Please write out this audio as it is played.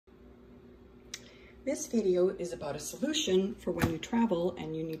This video is about a solution for when you travel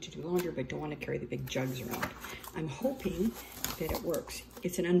and you need to do laundry but don't want to carry the big jugs around. I'm hoping that it works.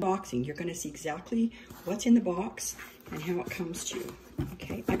 It's an unboxing. You're going to see exactly what's in the box and how it comes to you.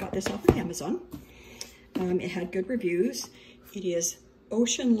 Okay, I got this off of Amazon. It had good reviews. It is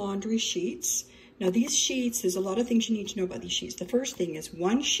ocean laundry sheets. Now these sheets, there's a lot of things you need to know about these sheets. The first thing is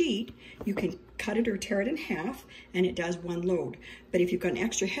one sheet, you can cut it or tear it in half and it does one load. But if you've got an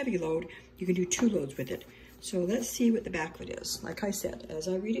extra heavy load, you can do 2 loads with it. So let's see what the back of it is. Like I said, as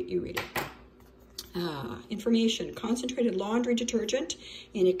I read it, you read it. Information, concentrated laundry detergent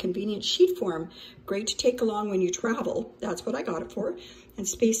in a convenient sheet form. Great to take along when you travel. That's what I got it for. And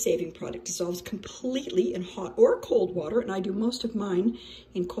space-saving product. Dissolves completely in hot or cold water, and I do most of mine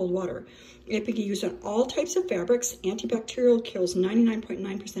in cold water. It can be used on all types of fabrics. Antibacterial, kills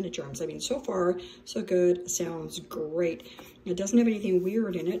 99.9% of germs. I mean, so far, so good. Sounds great. It doesn't have anything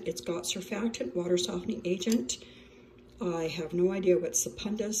weird in it. It's got surfactant, water softening agent. I have no idea what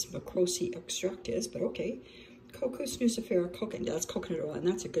Sapundus macrosi extract is, but okay. Cocos nucifera, that's coconut oil, and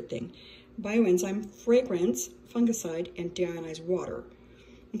that's a good thing. Bioenzyme, fragrance, fungicide, and deionized water.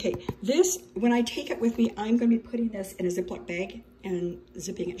 Okay, this, when I take it with me, I'm going to be putting this in a Ziploc bag and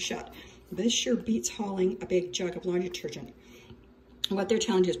zipping it shut. This sure beats hauling a big jug of laundry detergent. What they're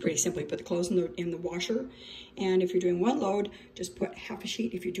telling you is pretty simple. You put the clothes in the washer, and if you're doing 1 load, just put half a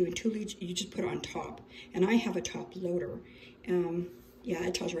sheet. If you're doing 2 loads, you just put it on top. And I have a top loader. Yeah,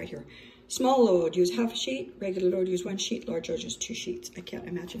 it tells you right here. Small load, use half a sheet. Regular load, use 1 sheet. Large load, just 2 sheets. I can't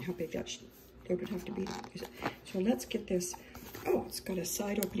imagine how big that load would have to be. So let's get this. Oh, it's got a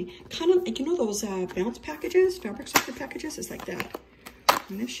side opening. Kind of, you know those bounce packages, fabric softener packages? It's like that.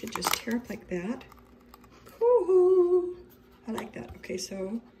 And this should just tear up like that. Cool. I like that. Okay,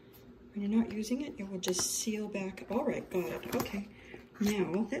 so when you're not using it, it will just seal back. All right, got it. Okay.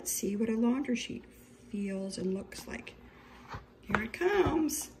 Now, let's see what a laundry sheet feels and looks like. Here it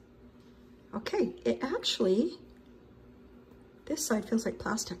comes. Okay, it actually, this side feels like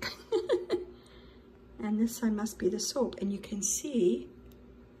plastic. And this side must be the soap. And you can see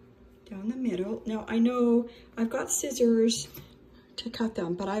down the middle. Now, I know I've got scissors to cut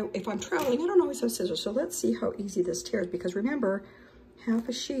them, but if I'm traveling, I don't always have scissors. So let's see how easy this tears, because remember, half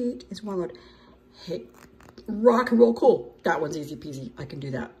a sheet is 1 load. Hey, rock and roll, cool. That one's easy peasy. I can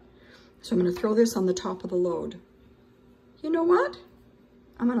do that. So I'm going to throw this on the top of the load. You know what?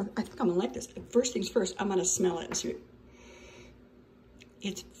 I think I'm gonna like this. First things first, I'm gonna smell it and see.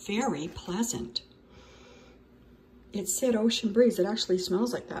 It's very pleasant. It said ocean breeze. It actually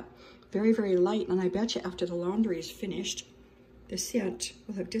smells like that. Very, very light. And I bet you after the laundry is finished, the scent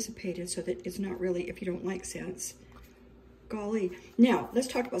will have dissipated so that it's not really, if you don't like scents. Golly. Now, let's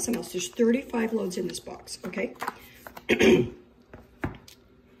talk about something else. There's 35 loads in this box, okay?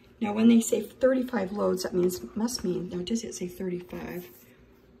 Now, when they say 35 loads, that must mean, now does it say 35?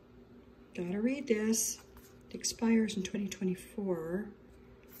 Gotta read this. It expires in 2024.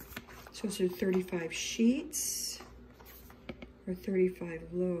 So is there 35 sheets or 35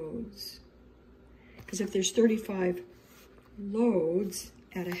 loads? Because if there's 35 loads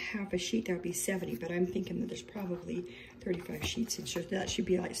at a half a sheet, that would be 70, but I'm thinking that there's probably 35 sheets, and so that should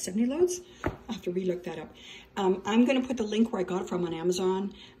be like 70 loads. I'll have to relook that up. I'm gonna put the link where I got it from on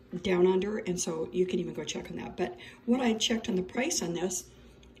Amazon down under, and so you can even go check on that. But when I checked on the price on this,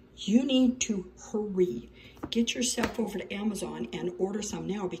 you need to hurry. Get yourself over to Amazon and order some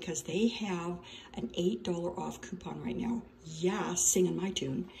now, because they have an $8 off coupon right now. Yeah, singing my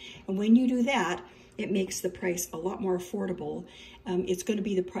tune. And when you do that, it makes the price a lot more affordable. It's going to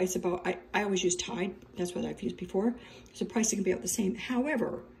be the price about, I always use Tide. That's what I've used before. So the price is going to be about the same.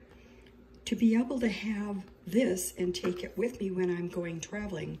 However, to be able to have this and take it with me when I'm going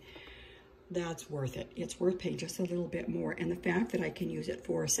traveling, that's worth it. It's worth paying just a little bit more. And the fact that I can use it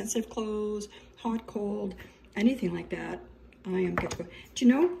for sensitive clothes, hot, cold, anything like that, I am good to go. Do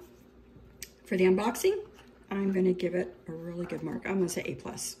you know, for the unboxing, I'm going to give it a really good mark. I'm going to say A+.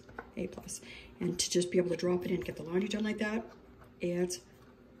 A+. And to just be able to drop it in and get the laundry done like that, it's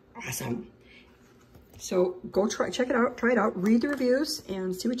awesome. So go check it out, try it out, read the reviews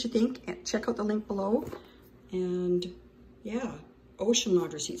and see what you think. And check out the link below. And yeah, ocean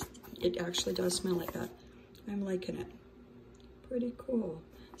laundry sheets. It actually does smell like that. I'm liking it. Pretty cool.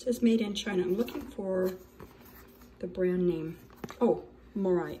 It says made in China. I'm looking for the brand name. Oh,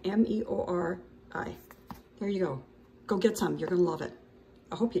 Morei, M-E-O-R-I. There you go. Go get some. You're going to love it.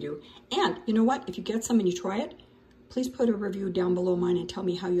 I hope you do. And you know what? If you get some and you try it, please put a review down below mine and tell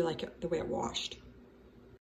me how you like it, the way it washed.